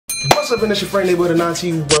What's up, and it's your friend neighborhood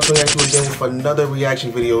anansi. Welcome at you again with another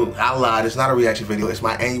reaction video. I lied, it's not a reaction video, it's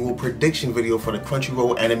my annual prediction video for the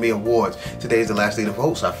Crunchyroll Anime Awards. Today is the last day to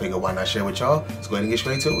vote, so I figured why not share with y'all. Let's go ahead and get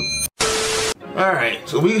straight to it. Alright,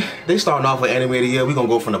 so they starting off with anime of the year. We're gonna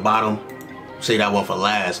go from the bottom. Say that one for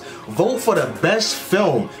last. Vote for the best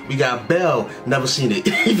film. We got Belle, never seen it.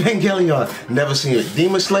 Evangelion, never seen it.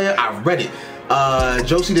 Demon Slayer, I read it.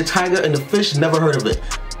 Josie the Tiger and the Fish, never heard of it.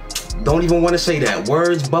 Don't even want to say that.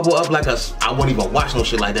 Words bubble up like I won't even watch no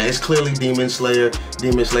shit like that. It's clearly Demon Slayer.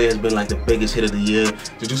 Demon Slayer has been like the biggest hit of the year.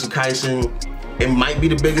 Jujutsu Kaisen, it might be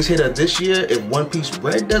the biggest hit of this year if One Piece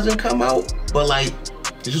Red doesn't come out. But like,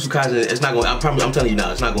 Jujutsu Kaisen, it's not going. I'm telling you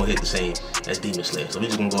now, it's not going to hit the same as Demon Slayer. So we're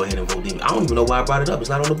just gonna go ahead and vote Demon. I don't even know why I brought it up. It's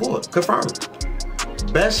not on the board. Confirmed.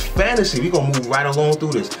 Best fantasy. We gonna move right along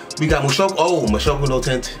through this. We got Mushoku. Oh, Mushoku no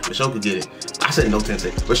Tensei. Mushoku get it. I said no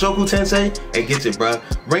Tensei. Mushoku Tensei, it gets it, bruh.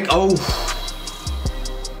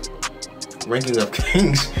 Ranking of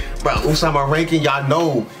Kings, bro. Ousama ranking. Y'all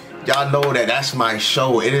know that's my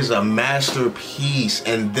show. It is a masterpiece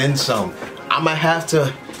and then some. I'ma have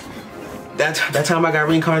to. That time I got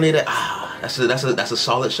reincarnated. That's a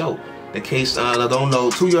solid show. The case I don't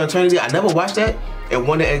know. To Your Eternity. I never watched that. And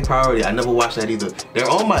Wonder Egg Priority. I never watched that either. They're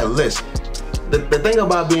on my list. The thing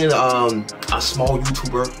about being a small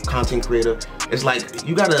YouTuber content creator is like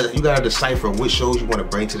you gotta decipher which shows you want to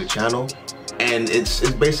bring to the channel, and it's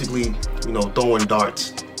basically, you know, throwing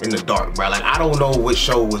darts in the dark, bro. Like I don't know which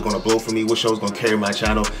show was gonna blow for me, which show was gonna carry my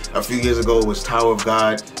channel. A few years ago it was Tower of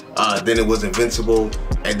God, then it was Invincible,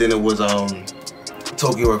 and then it was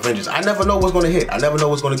Tokyo Revengers. I never know what's gonna hit. I never know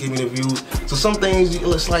what's gonna give me the views. So some things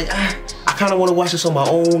it's like I kind of want to watch this on my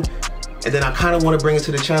own, and then I kind of want to bring it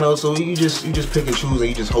to the channel. So you just pick and choose, and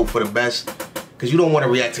you just hope for the best, because you don't want to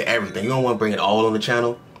react to everything. You don't want to bring it all on the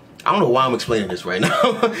channel. I don't know why I'm explaining this right now,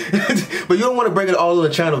 but you don't want to bring it all on the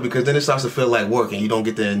channel because then it starts to feel like work and you don't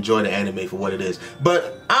get to enjoy the anime for what it is.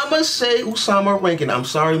 But I'ma say Ousama ranking. I'm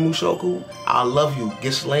sorry, Mushoku. I love you.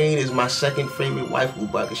 Ghislaine is my second favorite waifu,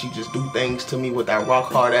 bro, because she just do things to me with that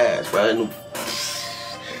rock hard ass, bro.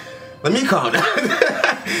 Let me calm down.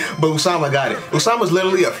 But Ousama got it. Ousama's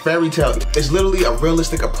literally a fairy tale. It's literally a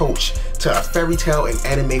realistic approach to a fairy tale in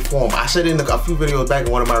anime form. I said in a few videos back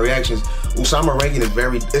in one of my reactions, Ousama ranking is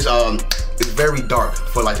very dark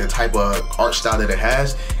for like the type of art style that it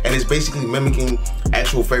has, and it's basically mimicking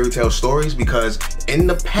actual fairy tale stories, because in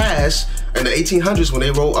the past, in the 1800s, when they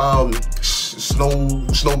wrote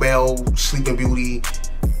Snowbell, Sleeping Beauty,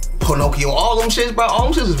 Pinocchio, all them shits, bro. All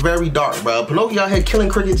them shits is very dark, bro. Pinocchio out here killing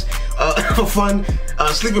crickets for fun.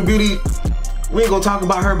 Sleeping Beauty, we ain't gonna talk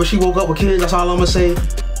about her, but she woke up with kids. That's all I'm gonna say.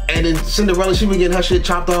 And then Cinderella, she been getting her shit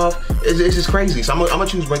chopped off. It's just crazy. So I'm gonna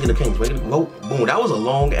choose Ranking the Kings. Vote, boom. That was a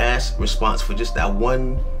long ass response for just that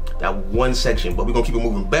one section, but we're gonna keep it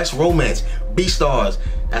moving. Best romance, Beastars.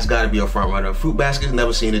 That's gotta be a front runner. Fruit Baskets,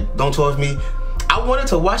 never seen it. Don't Toss Me. I wanted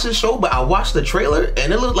to watch this show, but I watched the trailer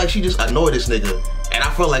and it looked like she just annoyed this nigga. And I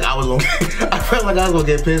felt like I was gonna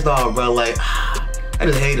get pissed off, bro. Like, I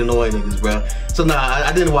just hate annoying niggas, bro. So nah,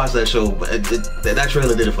 I didn't watch that show, but that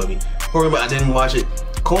trailer did it for me. Remember, I didn't watch it.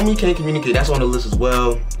 Call Me Can't Communicate, that's on the list as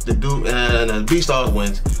well. The dude, and Beastars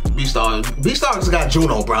wins. Beastars got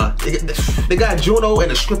Juno, bro. They got Juno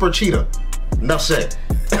and a stripper cheetah. Enough said.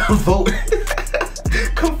 Vote.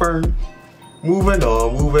 Confirmed. Moving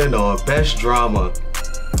on. Best drama.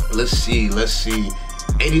 Let's see.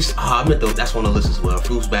 80s. I meant that's on the list as well.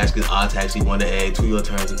 Fruits Basket, Odd Taxi, Wonder Egg, To Your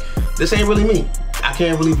Eternity. This ain't really me. I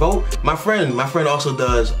can't really vote. My friend also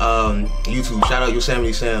does YouTube. Shout out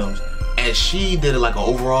Yosemite Sam's, and she did like an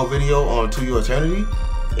overall video on To Your Eternity.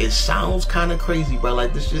 It sounds kind of crazy, bro.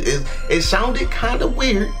 Like this shit it sounded kind of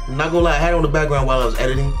weird. I'm not gonna lie. I had it on the background while I was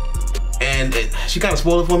editing, and she kind of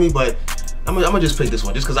spoiled it for me, but I'm gonna just pick this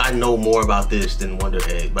one just because I know more about this than Wonder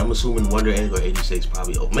Egg. But I'm assuming Wonder Egg or 86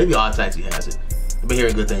 probably. Oh, maybe Odd Taxi has it. I've been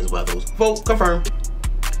hearing good things about those. Vote confirmed.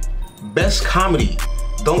 Best comedy.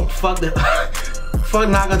 Don't fuck that. Fuck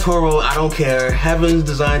Nagatoro. I don't care. Heaven's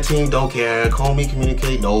Design Team. Don't care. Call Me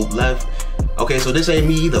Communicate. Nope. Left. Okay, so this ain't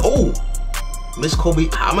me either. Oh, Miss Kobe.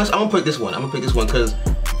 I'm gonna pick this one. I'm gonna pick this one because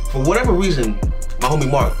for whatever reason, my homie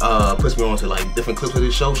Mark puts me on to like different clips of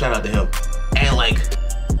this show. Shout out to him. And like,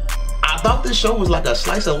 I thought this show was like a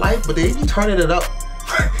slice of life, but they be turning it up.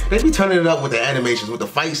 They be turning it up with the animations, with the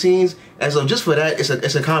fight scenes, and so just for that,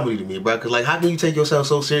 it's a comedy to me, bro. Cause like, how can you take yourself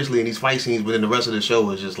so seriously in these fight scenes, but then the rest of the show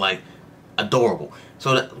is just like adorable?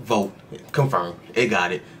 So that, vote confirmed. It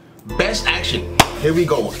got it. Best action. Here we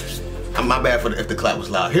go. My bad if the clap was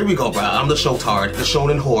loud. Here we go, bro. I'm the show tard, the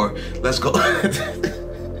shonen whore. Let's go.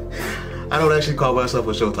 I don't actually call myself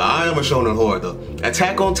a Showtime. I am a shonen whore though.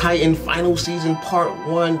 Attack on Titan final season part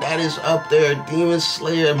 1. That is up there. Demon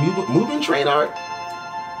Slayer Mugen Train arc.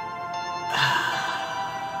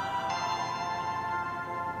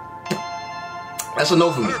 That's a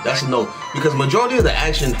no for me. That's a no. Because majority of the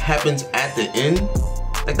action happens at the end.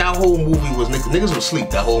 Like that whole movie was niggas would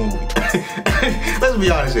sleep that whole movie. Let's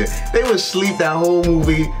be honest here. They would sleep that whole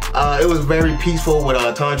movie. It was very peaceful with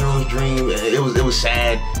Tanjiro's dream. It was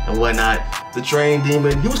sad and whatnot. The train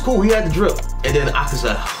demon, he was cool. He had the drip. And then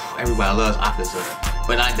Akaza, everybody loves Akaza.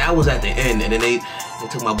 But that was at the end, and then they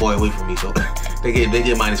took my boy away from me. So they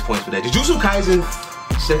get minus points for that. Jujutsu Kaisen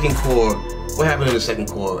second core. What happened in the second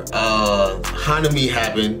core? Hanami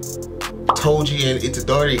happened. Toji and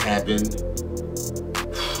Itadori happened.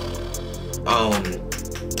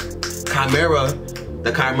 Chimera,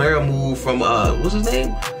 the Chimera move from what's his name?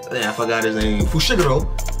 Yeah, I forgot his name. Fushiguro.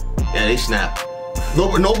 Yeah, they snapped.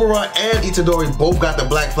 Nobara and Itadori both got the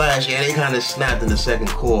Black Flash. Yeah, they kind of snapped in the second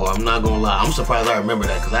core. I'm not gonna lie. I'm surprised I remember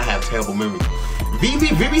that because I have terrible memory.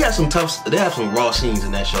 Vivi has some tough. They have some raw scenes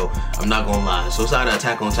in that show. I'm not gonna lie. So it's either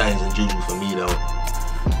Attack on Titans and Juju for me though.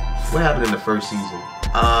 What happened in the first season?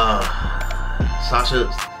 Sasha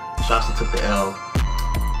took the L.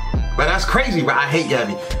 But that's crazy, bro. I hate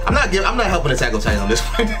Gabby. I'm not helping Attack on Titan on this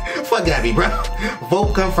one. Fuck Gabby, bro.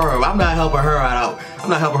 Vote confirmed. I'm not helping her out. I'm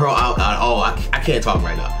not helping her out at all. I can't talk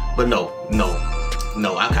right now. But no.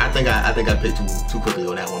 I think I picked too quickly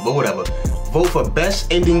on that one. But whatever. Vote for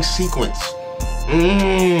best ending sequence.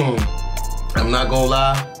 I'm not gonna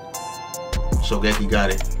lie. Shogeki got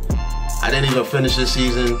it. I didn't even finish this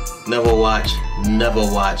season. Never watch.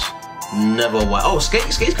 Oh,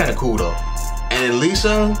 Skate's kind of cool though. And then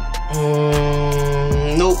Lisa,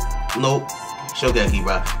 nope. Shogeki,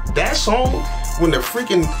 bro. That song, when the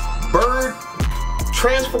freaking bird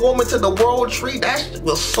transformed into the world tree, that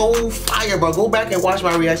was so fire, bro. Go back and watch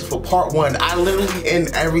my reaction for part 1. I literally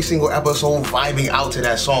end every single episode vibing out to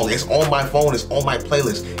that song. It's on my phone, it's on my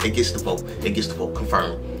playlist. It gets the vote,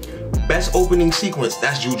 confirmed. Best opening sequence,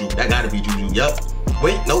 that's Juju. That gotta be Juju, yup.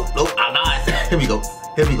 Wait, nope, I'm not. Here we go.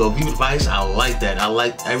 Viewed Vice, I like that. I'm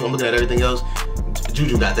looking at everything else.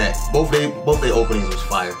 Juju got that. Both their openings was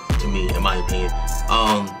fire to me, in my opinion.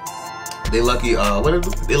 They lucky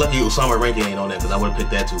Ousama ranking ain't on that because I would have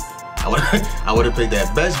picked that too. I would have picked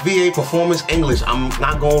that. Best VA performance English. I'm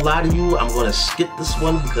not gonna lie to you. I'm gonna skip this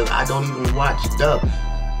one because I don't even watch dub.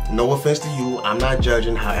 No offense to you. I'm not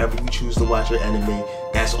judging. However you choose to watch your anime,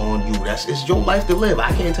 that's on you. It's your life to live.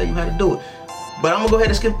 I can't tell you how to do it. But I'm gonna go ahead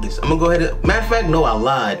and skip this. Matter of fact, no, I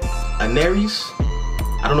lied. Aneris.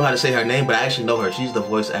 I don't know how to say her name, but I actually know her. She's the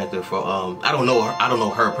voice actor for I don't know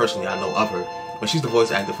her personally. I know of her, but she's the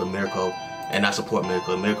voice actor for Mirko, and I support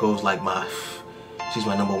Mirko. Mirko's like she's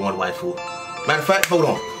my #1 waifu. Matter of fact, hold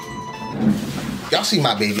on. Y'all see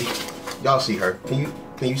my baby? Y'all see her?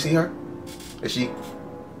 Can you see her? Is she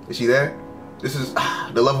there? This is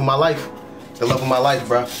the love of my life. The love of my life,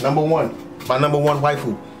 bruh. #1, my #1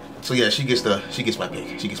 waifu. So yeah, she gets my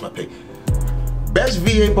pick. Best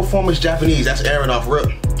VA performance Japanese, that's Aaron off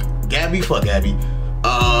rip. Gabby, fuck Gabby.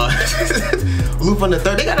 Lupin the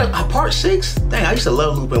Third, they got a part 6. Dang, I used to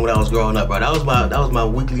love Lupin when I was growing up, bro. That was my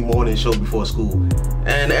weekly morning show before school.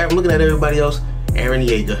 And I'm looking at everybody else. Aaron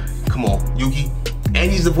Yeager, come on, Yuki.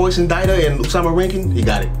 And he's the voice in Daida and Ousama Rankin. He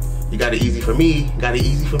got it. He got it easy for me.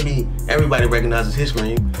 Everybody recognizes his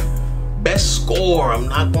scream. Best score, I'm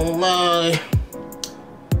not gonna lie.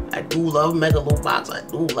 I do love Megalobox. I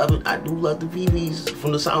do love it. I do love the VVs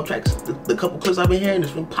from the soundtracks. The couple clips I've been hearing,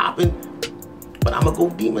 it's been popping. But I'm gonna go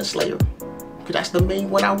Demon Slayer. Cause that's the main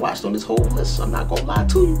one I watched on this whole list. I'm not gonna lie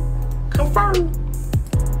to you. Confirmed.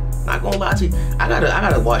 Not gonna lie to you. I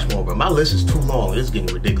gotta watch more, bro. My list is too long. It's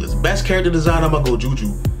getting ridiculous. Best character design, I'm gonna go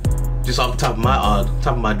Juju. Just off the top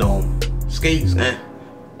of my dome. Skates, they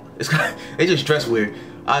just dress weird.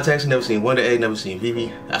 Odd Taxi never seen. Wonder Egg never seen.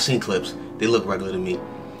 Vivi, I seen clips. They look regular to me.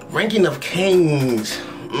 Ranking of Kings.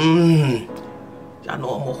 Y'all know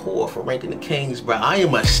I'm a whore for ranking the Kings, bro. I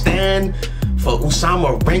am a stan for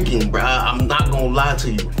Ousama ranking, bro. I'm not gonna lie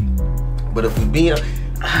to you. But if we being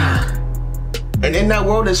and in that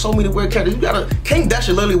world, there's so many weird characters. You got King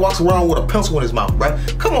Dasher literally walks around with a pencil in his mouth, bro.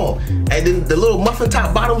 Come on. And then the little muffin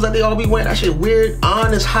top bottoms that they all be wearing, that shit weird.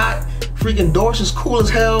 On is hot. Freaking Dorsch is cool as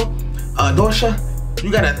hell. Dorsha,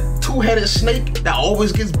 you got a 2-headed snake that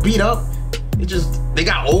always gets beat up. They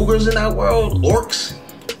got ogres in that world, orcs,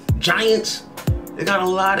 giants. They got a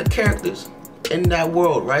lot of characters in that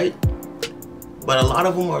world, right? But a lot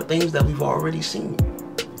of them are things that we've already seen.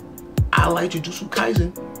 I like Jujutsu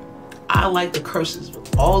Kaisen. I like the curses.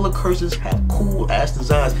 All the curses have cool ass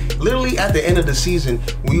designs. Literally at the end of the season,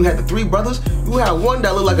 when you had the 3 brothers, you had one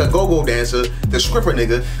that looked like a go-go dancer, the stripper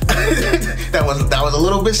nigga, that was a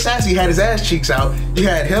little bit sassy, had his ass cheeks out. You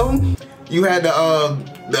had him. You had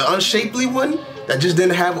the unshapely one that just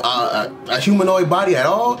didn't have a humanoid body at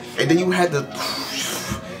all, and then you had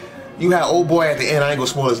old boy at the end. I ain't gonna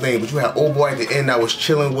spoil his name, but you had old boy at the end that was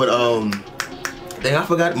chilling with dang, I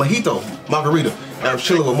forgot, Margarita. I was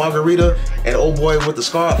chilling with Margarita and old boy with the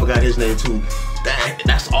scar. I forgot his name too.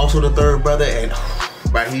 That's also the 3rd brother, and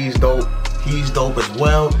right, he's dope. He's dope as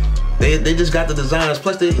well. They just got the designs.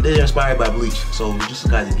 Plus they're inspired by Bleach. So just the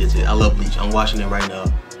guys that gets it. I love Bleach. I'm watching it right now.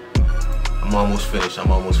 I'm almost finished.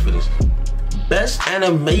 Best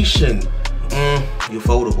animation.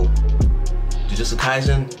 Ufotable. Jujutsu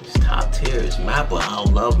Kaisen. It's top tier. It's Mappa. I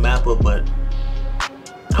love Mappa, but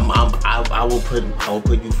I will put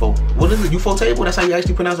UFO. What is it? UFO table? That's how you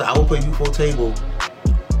actually pronounce it. I will put UFO table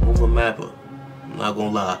over Mappa. I'm not gonna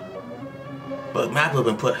lie. But Mappa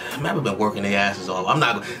been working their asses off. I'm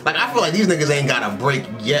not like, I feel like these niggas ain't got a break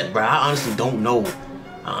yet, bro. I honestly don't know.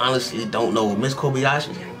 Miss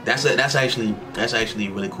Kobayashi. That's actually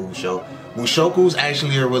a really cool show. Mushoku's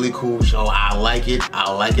actually a really cool show. I like it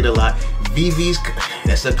a lot. VV's,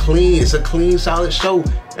 it's a clean, solid show.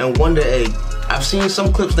 And Wonder Egg, I've seen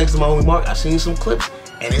some clips, thanks to my homie Mark, I've seen some clips,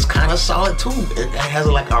 and it's kind of solid too. It has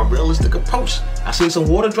like a realistic approach. I seen some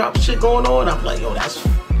water drop shit going on. I'm like, yo, that's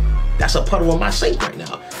a puddle on my sink right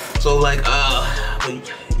now. So like,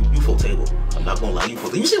 UFO table. I'm not gonna lie, UFO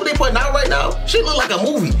table. You see what they putting out right now? Shit look like a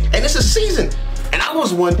movie, and it's a season. And I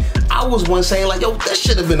was one saying like, yo, this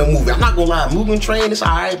should have been a movie. I'm not gonna lie, Moving Train is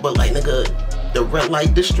alright, but like, nigga, the red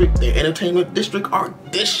light district, the entertainment district art,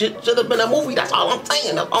 this shit should have been a movie. That's all I'm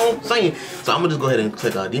saying. So I'm gonna just go ahead and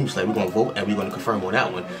click Demon Slayer. We're gonna vote and we're gonna confirm on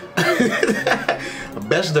that one.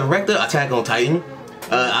 Best director, Attack on Titan.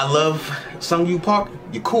 I love Sung-Yu Park.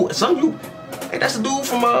 You cool. Sung-Yu, hey, that's the dude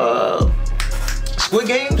from Squid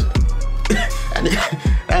Games.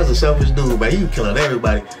 That's a selfish dude, man. He killing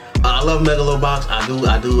everybody. I love Megalobox. I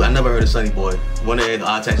never heard of Sunny Boy. Wonder Egg,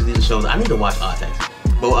 Odd Taxi. These are shows I need to watch. Odd Taxi.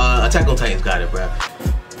 But Attack on Titan's got it, bruh.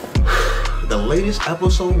 The latest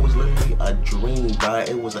episode was literally a dream, bruh.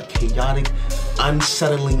 It was a chaotic,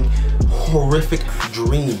 unsettling, horrific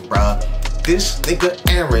dream, bruh. This nigga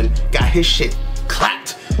Aaron got his shit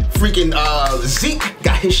clapped. Freaking Zeke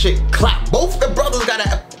got his shit clapped. Both the brothers got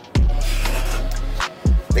a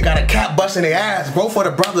cap busting their ass. Both of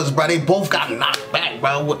the brothers, bro, they both got knocked back,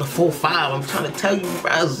 bro, with the full 5. I'm trying to tell you,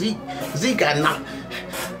 bro, Zeke got knocked.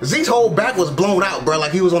 Zeke's whole back was blown out, bro,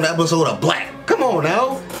 like he was on the episode of Black. Come on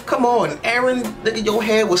now. Come on. Aaron, nigga, your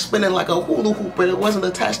head was spinning like a hula hoop, but it wasn't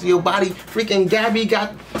attached to your body. Freaking Gabby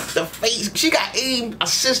got the face. She got aim,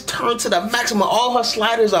 assist turned to the maximum. All her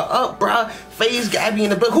sliders are up, bro. Phase Gabby in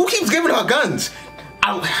the butt. Who keeps giving her guns?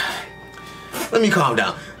 Let me calm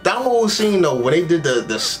down. That whole scene though, when they did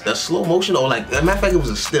the slow motion, or like, as a matter of fact, it was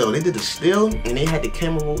a still. They did the still, and they had the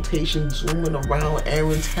camera rotation zooming around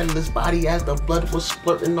Aaron's headless body as the blood was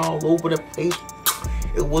splurting all over the place.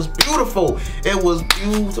 It was beautiful. It was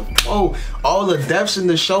beautiful. All the deaths in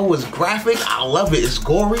the show was graphic. I love it. It's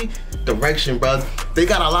gory. Direction, bro. They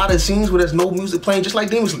got a lot of scenes where there's no music playing, just like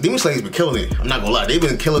Demon Slayer's been killing it. I'm not gonna lie, they've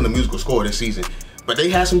been killing the musical score this season. But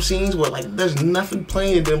they had some scenes where like there's nothing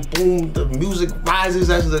playing, and then boom, the music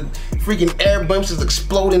rises as the freaking air bumps is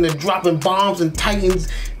exploding and dropping bombs and Titans.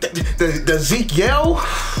 The Zeke yell.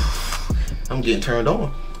 I'm getting turned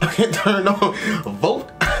on. I'm getting turned on.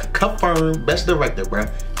 Vote confirmed. Best director,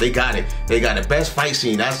 bruh. They got it. They got it. Best fight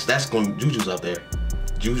scene. That's going. Juju's up there.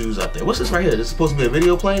 Juju's up there. What's this right here? This is supposed to be a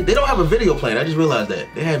video playing? They don't have a video playing. I just realized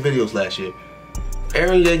that. They had videos last year.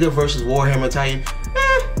 Eren Yeager versus Warhammer Titan.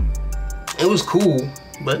 It was cool,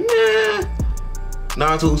 but nah.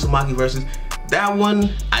 Naruto Uzumaki versus that one.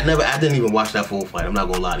 I didn't even watch that full fight. I'm not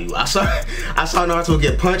gonna lie to you. I saw Naruto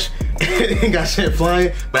get punched and got sent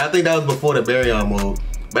flying, but I think that was before the Baryon mode.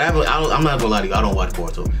 But I'm not gonna lie to you. I don't watch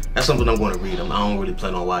Boruto. That's something I'm gonna read. I don't really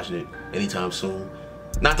plan on watching it anytime soon.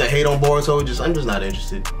 Not to hate on Boruto, I'm just not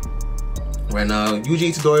interested right now. Yuji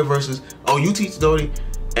Itadori versus UT Itadori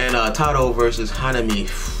and Taro versus Hanami.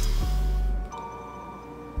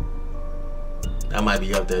 That might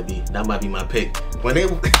be up there, B. That might be my pick. When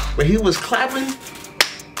he was clapping,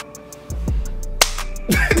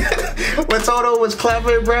 when Toto was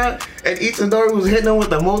clapping, bro, and Itadori was hitting him with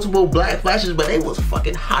the multiple black flashes, but they was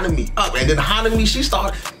fucking Hanami up. And then Hanami, she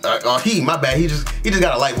started, my bad, he just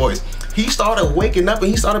got a light voice. He started waking up and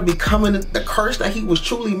he started becoming the curse that he was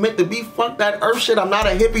truly meant to be. Fuck that earth shit. I'm not a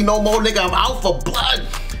hippie no more, nigga. I'm out for blood.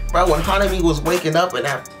 Bro, when Hanami was waking up and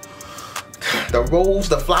that, the rose,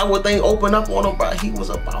 the flower thing opened up on him, bro. He was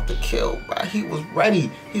about to kill, bro. He was ready.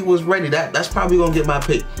 He was ready. That's probably gonna get my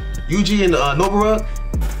pick. Yuji and Nobara.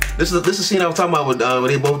 This is a scene I was talking about with, when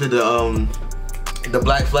they both did the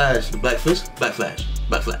Black Flash, the Black Flash.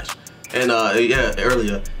 And yeah,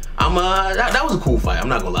 earlier. That was a cool fight. I'm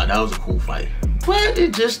not gonna lie, that was a cool fight. But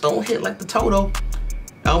it just don't hit like the Toto.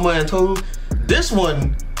 Elma and Toto. This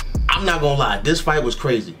one, I'm not gonna lie, this fight was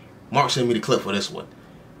crazy. Mark sent me the clip for this one.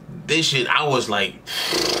 This shit, I was like,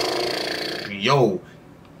 yo.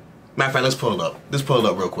 Matter of fact, let's pull it up. Let's pull it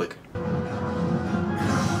up real quick.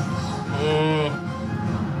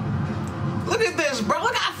 Look at this, bro.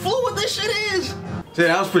 Look how fluid this shit is. So yeah,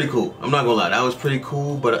 that was pretty cool. I'm not gonna lie, that was pretty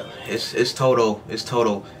cool. But it's Toto. It's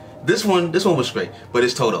Toto. This one was straight, but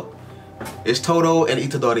it's Toto. It's Toto and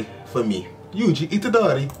Itadori for me. Yuji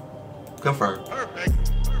Itadori. Confirmed. Perfect.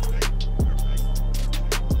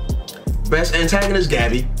 Best antagonist,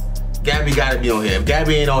 Gabby. Gabby gotta be on here. If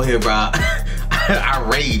Gabby ain't on here, bro, I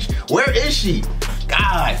rage. Where is she?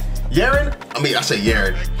 God. Yaren? I mean, I say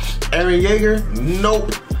Yaren. Eren Yeager?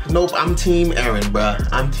 Nope. Nope, I'm team Eren, bruh.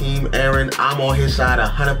 I'm team Eren. I'm on his side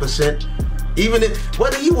 100%. Even if,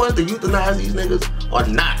 whether he wants to euthanize these niggas or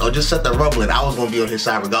not, or just set the rumbling, I was gonna be on his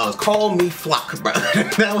side regardless. Call me Flock, bruh.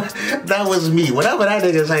 that was me. Whatever that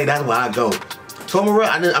nigga say, that's where I go. Tomura,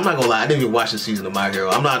 I'm not gonna lie, I didn't even watch the season of My Hero.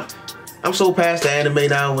 I'm so past the anime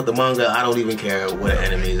now with the manga, I don't even care where the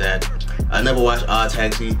anime is at. I never watched Odd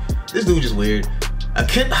Taxi. This dude just weird. A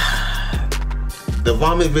kid, the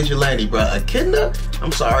vomit vigilante, bro. Echidna,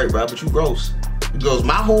 I'm sorry, bro, but you gross. You gross.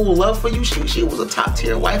 My whole love for you, she was a top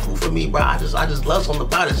tier waifu for me, bro. I just love something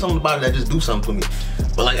about it that just do something for me.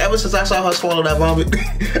 But like ever since I saw her swallow that vomit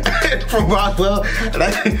from Roswell,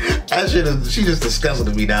 that shit is, she just disgusting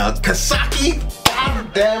to me now. Kasaki,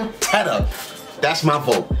 goddamn Teta. That's my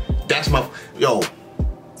vote. That's my, yo.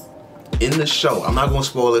 In the show, I'm not gonna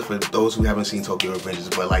spoil it for those who haven't seen Tokyo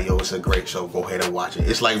Revengers, but like, yo, it's a great show. Go ahead and watch it.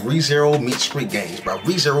 It's like ReZero meets Street Gangs, bro.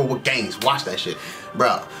 ReZero with gangs. Watch that shit,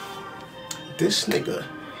 bro. This nigga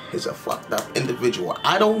is a fucked up individual.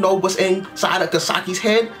 I don't know what's inside of Kasaki's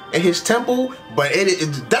head and his temple, but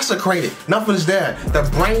it's desecrated. Nothing is there. The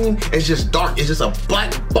brain is just dark. It's just a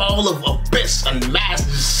black ball of abyss and mass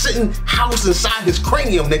just sitting housed inside his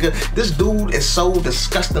cranium, nigga. This dude is so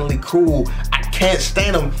disgustingly cruel. I can't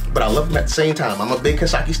stand him, but I love him at the same time. I'm a big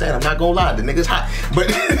Kasaki stan. I'm not gonna lie. The nigga's hot, but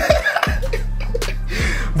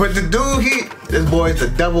but the dude, this boy is the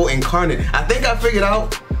devil incarnate. I think I figured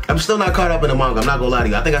out. I'm still not caught up in the manga. I'm not gonna lie to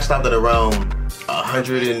you. I think I stopped at around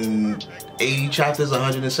 180 chapters,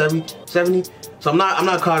 170. So I'm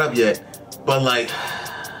not caught up yet. But like,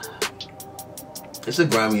 it's a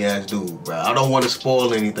grimy ass dude, bro. I don't want to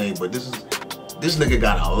spoil anything, but this nigga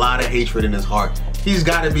got a lot of hatred in his heart. He's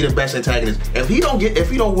got to be the best antagonist. If he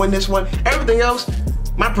don't win this one, everything else,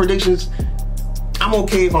 my predictions, I'm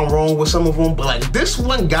okay if I'm wrong with some of them, but like this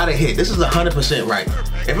one gotta hit. This is 100% right.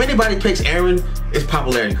 If anybody picks Eren, it's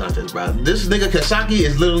popularity contest, bro. This nigga Kasaki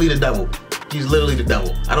is literally the devil. He's literally the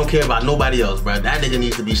devil. I don't care about nobody else, bro. That nigga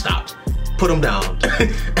needs to be stopped. Put him down.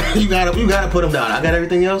 you gotta put him down. I got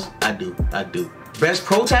everything else? I do. Best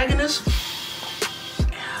protagonist?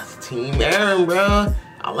 Team Eren, bro.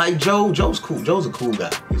 I like Joe. Joe's cool. Joe's a cool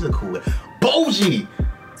guy. He's a cool guy. Bojji!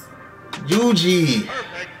 Yuji!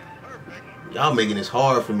 Y'all making this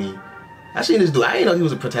hard for me. I seen this dude. I didn't know he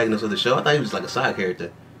was a protagonist of the show. I thought he was like a side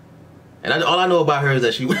character. And all I know about her is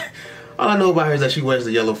that she wears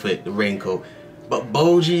the yellow fit, the raincoat. But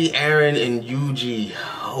Bojji, Eren, and Yuji,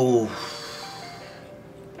 oh.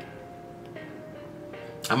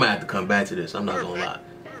 I might have to come back to this. I'm not gonna lie.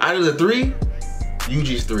 Out of the three,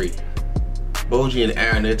 Yuji's 3. Bojji and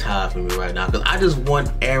Eren, they're tied for me right now. Cause I just want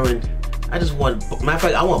Eren. Matter of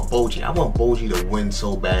fact, I want Bojji. I want Bojji to win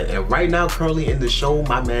so bad. And right now, currently in the show,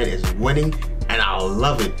 my man is winning, and I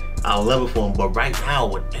love it. I love it for him. But right now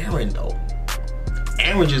with Eren though,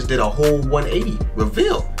 Eren just did a whole 180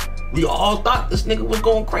 reveal. We all thought this nigga was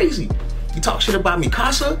going crazy. He talked shit about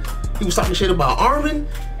Mikasa. He was talking shit about Armin.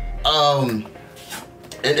 And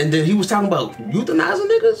then he was talking about euthanizing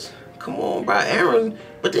niggas. Come on, bro, Eren.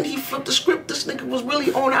 But then he flipped the script. This nigga was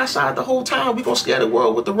really on our side the whole time. We gonna scare the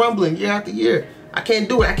world with the rumbling year after year. I can't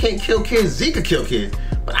do it. I can't kill kids. Zeke could kill kids.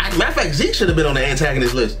 But matter of fact, Zeke should have been on the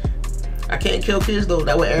antagonist list. I can't kill kids though.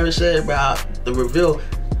 That's what Eren said, bro. The reveal.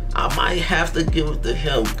 I might have to give it to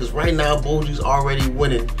him because right now Bojji's already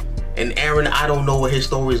winning. And Eren, I don't know where his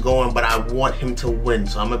story is going, but I want him to win.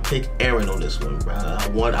 So I'm gonna pick Eren on this one, bro. I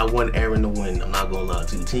want Eren to win. I'm not gonna lie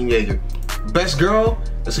to you. Team Yeager. Best girl.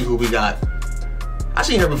 Let's see who we got. I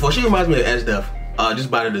seen her before. She reminds me of S-Def.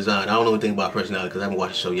 Just by the design. I don't know anything about personality because I haven't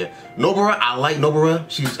watched the show yet. Nobara, I like Nobara.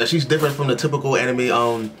 She's different from the typical anime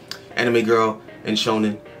girl in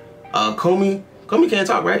shonen. Komi can't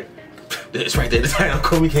talk, right? It's right there. The title.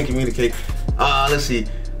 Komi can't communicate. Let's see.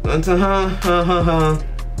 And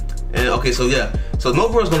okay, so yeah. So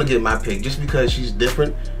Nobara's gonna get my pick just because she's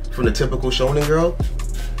different from the typical shonen girl.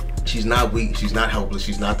 She's not weak, she's not helpless,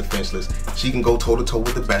 she's not defenseless. She can go toe to toe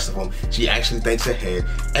with the best of them. She actually thinks ahead,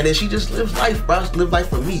 and then she just lives life, bro. Live life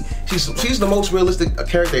for me. She's the most realistic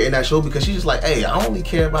character in that show because she's just like, hey, I only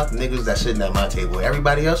care about the niggas that's sitting at my table.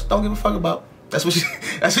 Everybody else, don't give a fuck about. That's what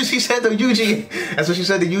she said to Yuji. That's what she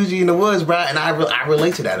said to Yuji in the woods, bro. And I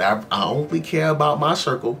relate to that. I only care about my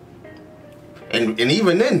circle. And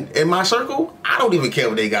even then, in my circle, I don't even care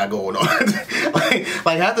what they got going on.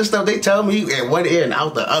 like half the stuff they tell me in one ear and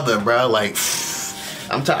out the other, bro. Like,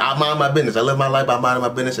 I mind my business. I live my life by minding my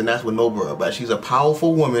business, and that's with Nobara. But she's a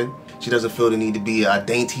powerful woman. She doesn't feel the need to be a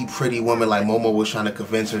dainty, pretty woman like Momo was trying to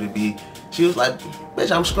convince her to be. She was like, bitch,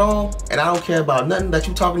 I'm strong, and I don't care about nothing that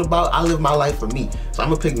you talking about. I live my life for me. So I'm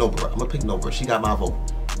gonna pick Nobara. I'm gonna pick Nobara. She got my vote.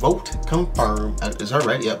 Vote confirmed. Is her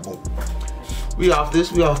right? Yep, boom. We off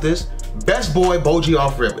this. Best boy, Bojji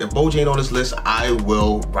off rip. If Bojji ain't on this list, I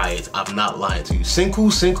will riot. I'm not lying to you.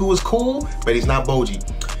 Senku is cool, but he's not Bojji.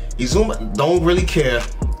 Izuma, don't really care.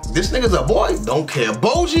 This nigga's a boy, don't care.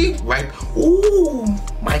 Bojji, right? Ooh,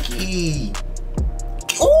 Mikey.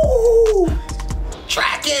 Ooh,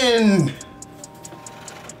 tracking.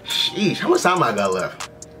 Sheesh, how much time I got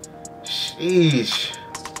left? Sheesh.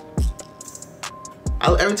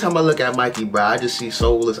 Every time I look at Mikey, bro, I just see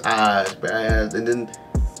soulless eyes, bro, and then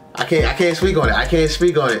I can't speak on it. I can't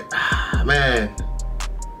speak on it. Man.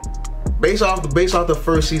 Based off the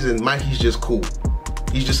first season, Mikey's just cool.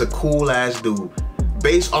 He's just a cool ass dude.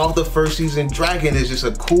 Based off the first season, Dragon is just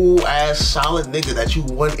a cool ass solid nigga that you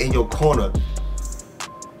want in your corner.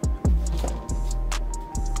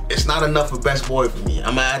 It's not enough for best boy for me.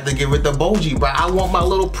 I'm gonna have to give it to Bojji, bro. I want my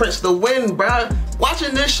little prince to win, bro.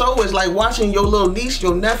 Watching this show is like watching your little niece,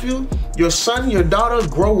 your nephew, your son, your daughter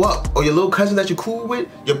grow up, or your little cousin that you're cool with,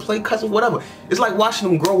 your play cousin, whatever. It's like watching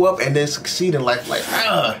them grow up and then succeed in life. Like,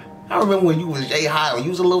 I remember when you was J-High, or you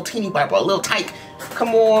was a little teeny piper, a little tyke. Come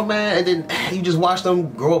on, man. And then you just watch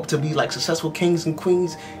them grow up to be like successful kings and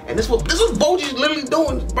queens. And this was Bojji's literally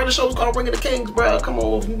doing. Bro, the show's called Ring of the Kings, bro. Come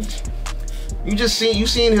on. You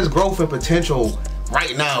seeing his growth and potential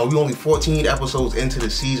right now. We only 14 episodes into the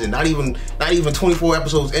season. Not even 24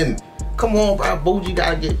 episodes in. Come on, bro. Bojji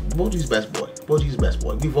gotta get Bojji's best boy. Bojji's best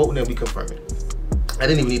boy. We voting and we confirming. I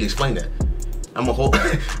didn't even need to explain that. I'm a whore.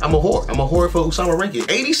 I'm a whore for Ousama ranking.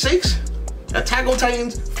 86. Attack on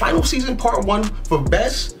Titan's final season part 1 for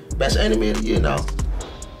best anime of the year now.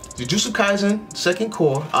 Jujutsu Kaisen, Second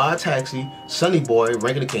Core, Odd Taxi, Sunny Boy,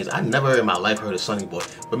 Ranking the Kings. I never in my life heard of Sunny Boy.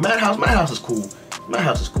 But Madhouse is cool.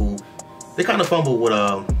 Madhouse is cool. They kind of fumbled with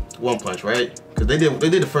One Punch, right? Because they did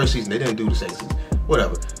the first season. They didn't do the second season.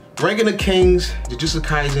 Whatever. Ranking the Kings, Jujutsu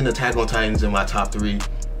Kaisen, Attack on Titans in my top 3.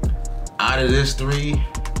 Out of this 3,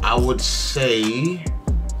 I would say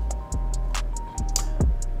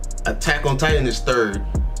Attack on Titan is 3rd.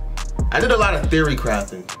 I did a lot of theory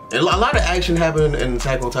crafting. And a lot of action happened in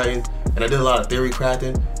Attack on Titan, and I did a lot of theory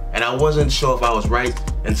crafting, and I wasn't sure if I was right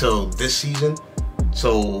until this season.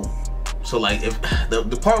 So like, if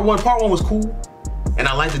the part one was cool, and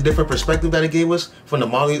I liked the different perspective that it gave us from the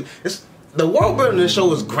Molly. The world building in this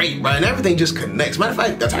show is great, bro, and everything just connects. Matter of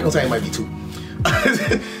fact, Attack on Titan might be 2.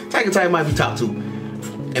 Attack on Titan might be top 2,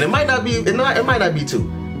 and it might not be. It might not be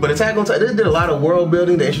 2. But Attack on Titan, they did a lot of world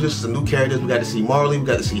building. They introduced some new characters. We got to see Marley, we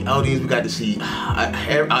got to see Eldians, we got to see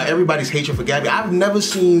everybody's hatred for Gabby. I've never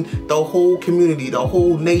seen the whole community, the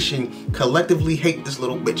whole nation collectively hate this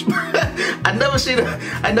little bitch. I never seen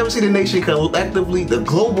the nation collectively,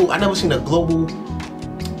 I never seen a global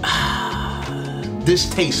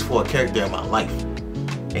distaste for a character in my life.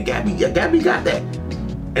 And Gabby got that.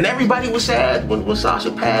 And everybody was sad when Sasha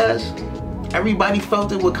passed. Everybody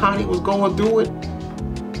felt it when Connie was going through it.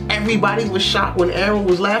 Everybody was shocked when Aaron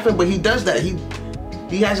was laughing, but he does that. He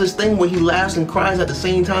has this thing where he laughs and cries at the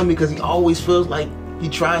same time because he always feels like he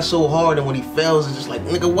tries so hard, and when he fails, it's just like,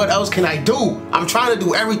 nigga, what else can I do? I'm trying to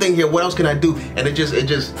do everything here. What else can I do? And he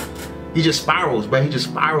just spirals, bro. He just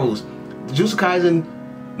spirals. Jujutsu Kaisen,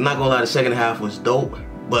 I'm not gonna lie, the second half was dope,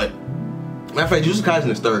 but matter of fact, Jujutsu Kaisen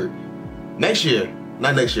is 3rd.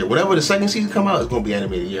 Not next year. Whenever the second season come out, it's gonna be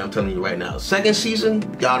animated year. I'm telling you right now. Second season,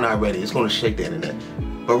 y'all not ready. It's gonna shake the internet.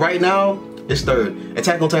 But right now, it's 3rd.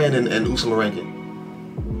 Attack on Titan and Ousama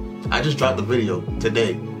ranking. I just dropped the video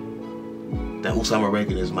today that Ousama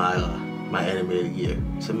ranking is my anime of the year.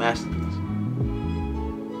 It's a masterpiece.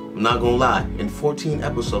 I'm I'm not gonna lie, in 14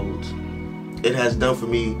 episodes, it has done for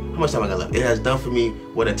me, how much time I got left? It has done for me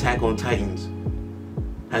what Attack on Titans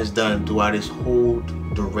has done throughout its whole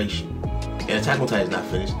duration. And Attack on Titan is not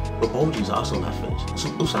finished, but Bojji is also not finished. So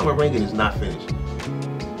Ousama Rankin is not finished.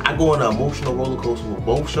 I go on an emotional roller coaster with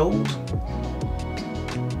both shows,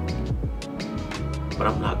 but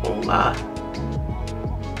I'm not gonna lie.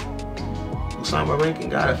 Ousama Rankin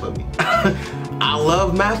got it for me. I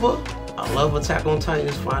love Mappa. I love Attack on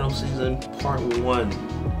Titan's final season, part 1.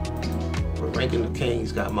 But Rankin the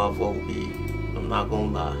King's got my vote, B. I'm not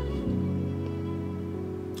gonna lie.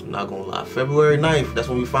 I'm not gonna lie. February 9th, that's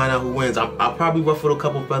when we find out who wins. I'll probably ruffle a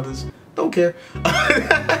couple feathers. Don't care.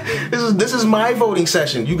 This is my voting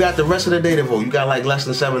session. You got the rest of the day to vote. You got like less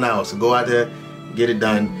than 7 hours to go out there, get it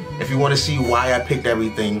done. If you want to see why I picked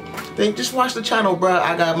everything, then just watch the channel, bro.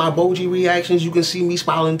 I got my Bojji reactions. You can see me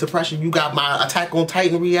smiling into pressure. You got my Attack on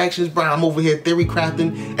Titan reactions, bro. I'm over here theory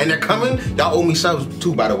crafting, and they're coming. Y'all owe me subs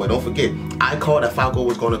too, by the way. Don't forget, I called that Falco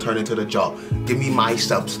was going to turn into the jaw. Give me my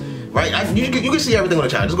subs, right? You can see everything on the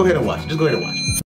channel. Just go ahead and watch. Just go ahead and watch.